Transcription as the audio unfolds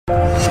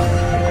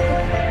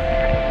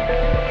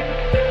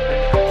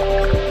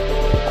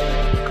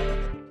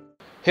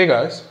Hey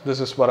guys,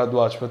 this is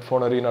Bharadwaj with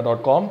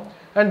FoneArena.com,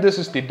 and this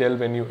is the Dell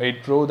Venue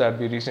 8 Pro that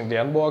we recently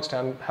unboxed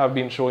and have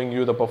been showing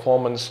you the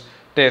performance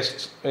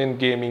tests in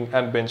gaming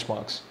and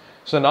benchmarks.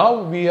 So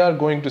now we are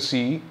going to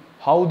see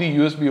how the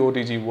USB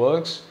OTG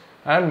works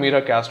and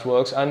Miracast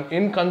works, and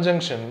in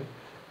conjunction,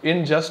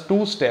 in just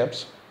 2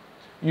 steps,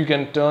 you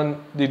can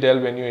turn the Dell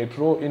Venue 8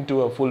 Pro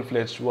into a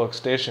full-fledged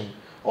workstation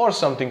or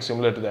something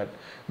similar to that.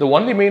 The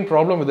only main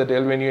problem with the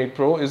Dell Venue 8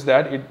 Pro is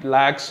that it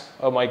lacks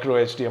a micro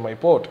HDMI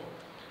port.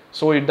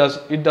 So it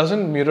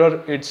doesn't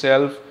mirror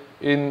itself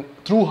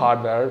through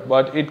hardware,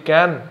 but it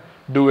can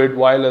do it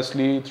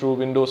wirelessly through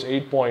Windows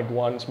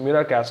 8.1's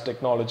Miracast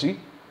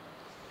technology.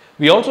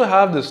 We also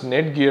have this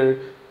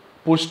Netgear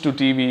push to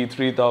TV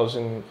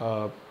 3000,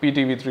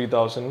 PTV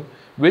 3000,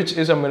 which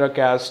is a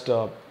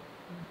Miracast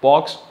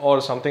box or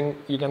something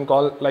you can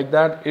call it like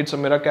that. It's a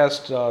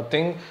Miracast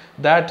thing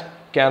that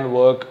can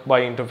work by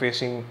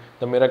interfacing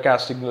the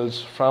Miracast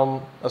signals from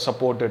a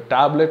supported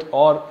tablet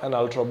or an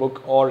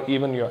Ultrabook or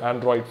even your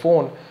Android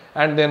phone,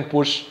 and then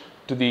push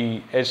to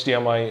the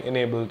HDMI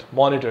enabled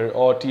monitor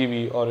or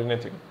TV or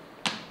anything.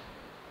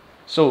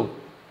 So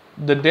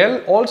the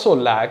Dell also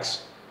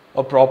lacks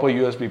a proper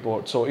USB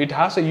port. So it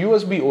has a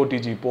USB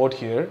OTG port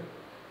here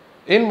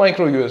in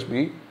micro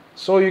USB.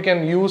 So you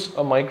can use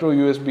a micro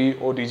USB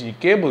OTG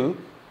cable,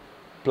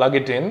 plug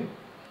it in,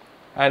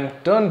 and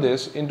turn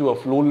this into a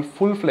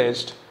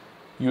full-fledged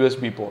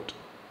USB port.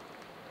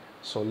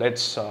 So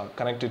let's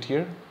connect it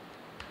here.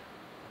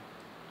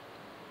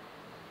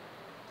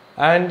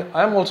 And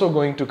I'm also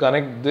going to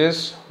connect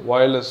this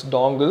wireless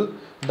dongle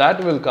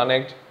that will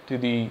connect to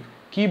the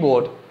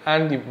keyboard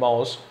and the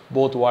mouse,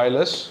 both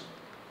wireless,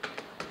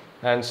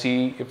 and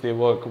see if they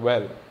work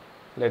well.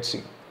 Let's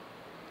see.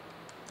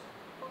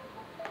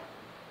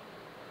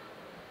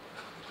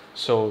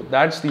 So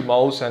that's the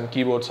mouse and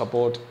keyboard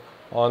support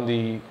on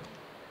the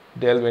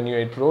Dell Venue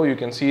 8 Pro. You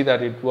can see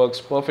that it works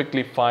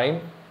perfectly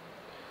fine.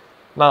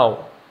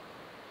 Now,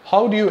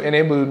 how do you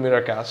enable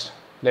Miracast?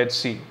 Let's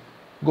see.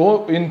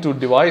 Go into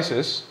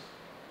devices,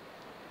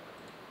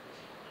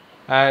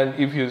 and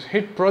if you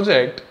hit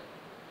project,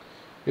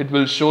 it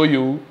will show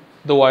you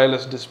the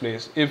wireless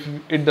displays. If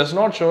it does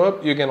not show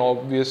up, you can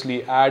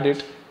obviously add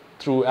it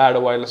through add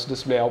a wireless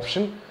display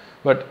option.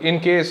 But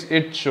in case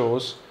it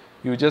shows,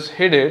 you just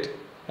hit it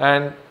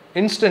and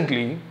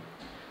instantly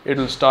it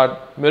will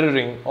start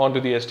mirroring onto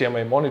the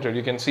HDMI monitor.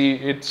 You can see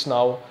it's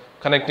now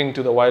connecting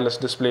to the wireless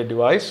display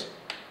device.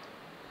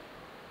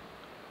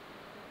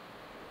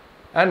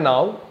 And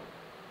now,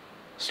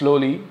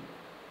 slowly,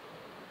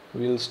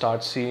 we'll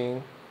start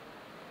seeing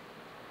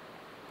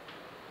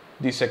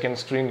the second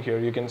screen here.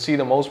 You can see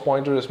the mouse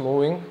pointer is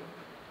moving,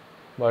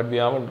 but we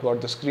haven't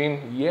got the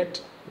screen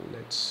yet.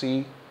 Let's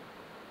see.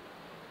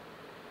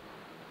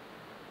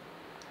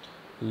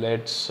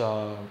 Let's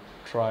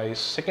try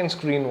second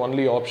screen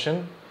only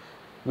option,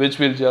 which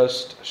will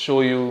just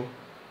show you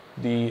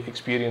the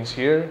experience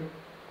here.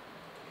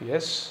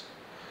 Yes.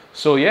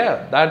 So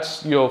yeah,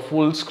 that's your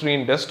full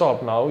screen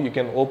desktop now. You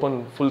can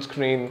open full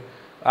screen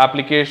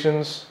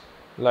applications,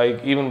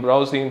 like even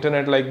browse the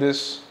internet like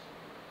this.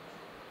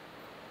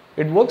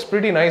 It works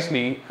pretty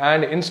nicely,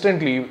 and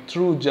instantly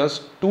through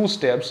just 2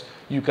 steps,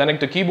 you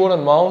connect the keyboard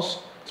and mouse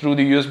through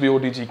the USB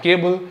OTG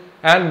cable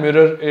and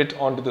mirror it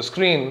onto the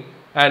screen,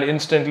 and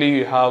instantly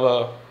you have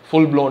a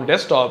full-blown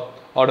desktop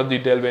out of the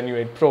Dell Venue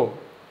 8 Pro.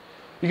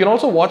 You can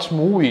also watch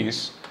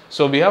movies.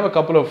 So we have a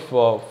couple of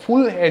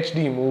full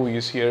HD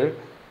movies here,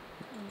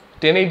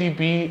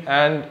 1080p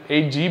and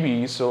 8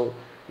 GB. So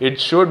it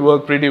should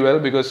work pretty well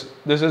because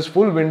this is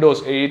full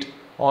Windows 8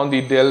 on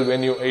the Dell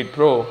Venue 8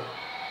 Pro.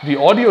 The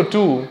audio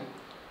too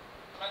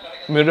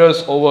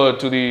mirrors over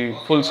to the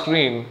full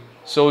screen,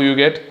 so you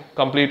get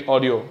complete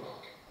audio.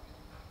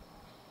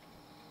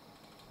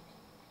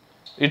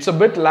 It's a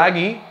bit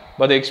laggy,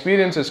 but the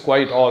experience is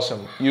quite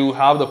awesome. You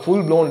have the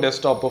full-blown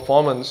desktop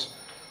performance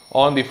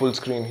on the full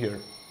screen here.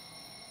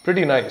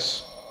 Pretty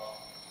nice.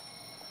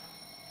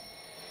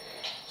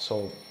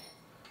 So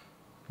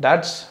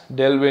that's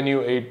Dell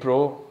Venue 8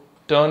 Pro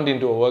turned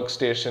into a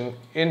workstation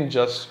in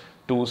just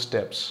 2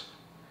 steps.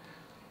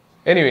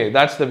 Anyway,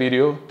 that's the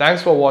video.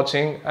 Thanks for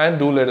watching, and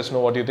do let us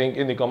know what you think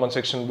in the comment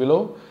section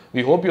below.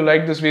 We hope you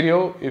liked this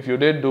video. If you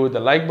did, do hit the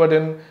like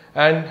button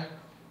and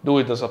do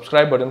hit the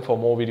subscribe button for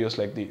more videos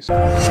like these.